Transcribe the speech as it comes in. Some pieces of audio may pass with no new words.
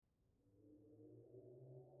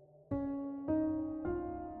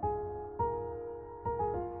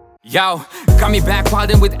Yo, got me back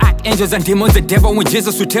wildin' with archangels and demons. The devil when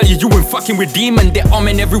Jesus will tell you you ain't fucking with demon. They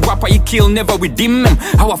omen every rapper you kill, never redeem him.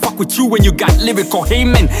 How I fuck with you when you got lyrical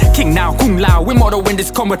Haman. King now, kung lao, we more when this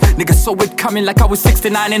coming. Niggas saw it coming like I was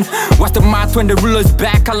 69 and what's the math when the ruler's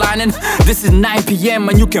back aligning? This is 9 p.m.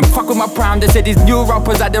 and you can fuck with my prime. They say these new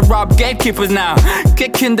rappers are the rob gatekeepers now.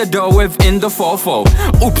 Kick in the door within the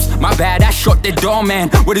 4-4. Oops, my bad, I shot the door man.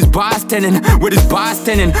 With his bars tending,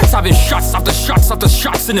 serving shots after shots after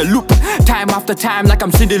shots in a loop. Time after time like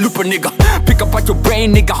I'm Cindy Looper, nigga. Pick up at your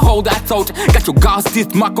brain, nigga, hold that thought. Got your gas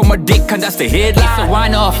teeth mark on my dick and that's the headline. It's a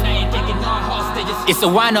one-off. It's a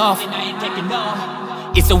one-off.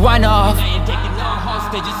 It's a one-off.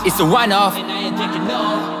 It's a one-off.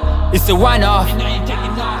 It's a one-off.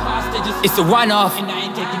 It's a one-off.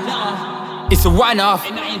 It's a one-off.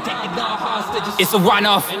 It's a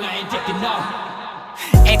one-off.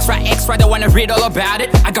 Extra, don't wanna read all about it.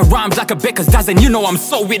 I got rhymes like a baker's dozen, you know I'm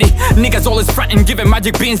so witty. Niggas always frontin', giving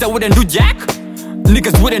magic beans that wouldn't do jack.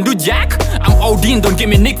 Niggas wouldn't do jack. I'm Odin, don't give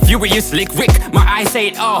me Nick Fury, you slick Rick. My eyes say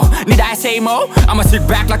it all, need I say more? I'ma sit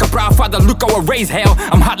back like a proud father, look how I raise hell.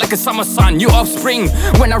 I'm hot like a summer sun, you offspring.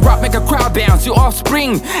 When I rap, make a crowd bounce, you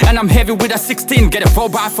offspring. And I'm heavy with a 16, get a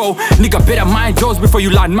 4x4. Nigga better mind yours before you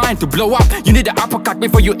land mine to blow up. You need an uppercut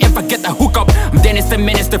before you ever get the hookup. I'm Dennis the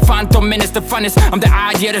Menace, the Phantom Menace, the funnest. I'm the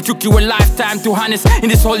idea that took you a lifetime to harness. In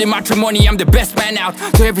this holy matrimony, I'm the best man out.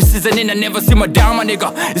 So every season in, I never simmer down, my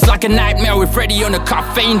nigga. It's like a nightmare with Freddy on a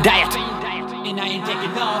caffeine diet.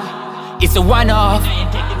 It's a one-off.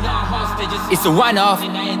 It's a one-off.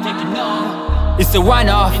 It's a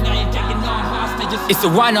one-off. It's a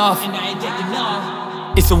one-off.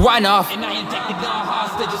 It's a one-off.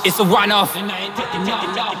 It's a one-off.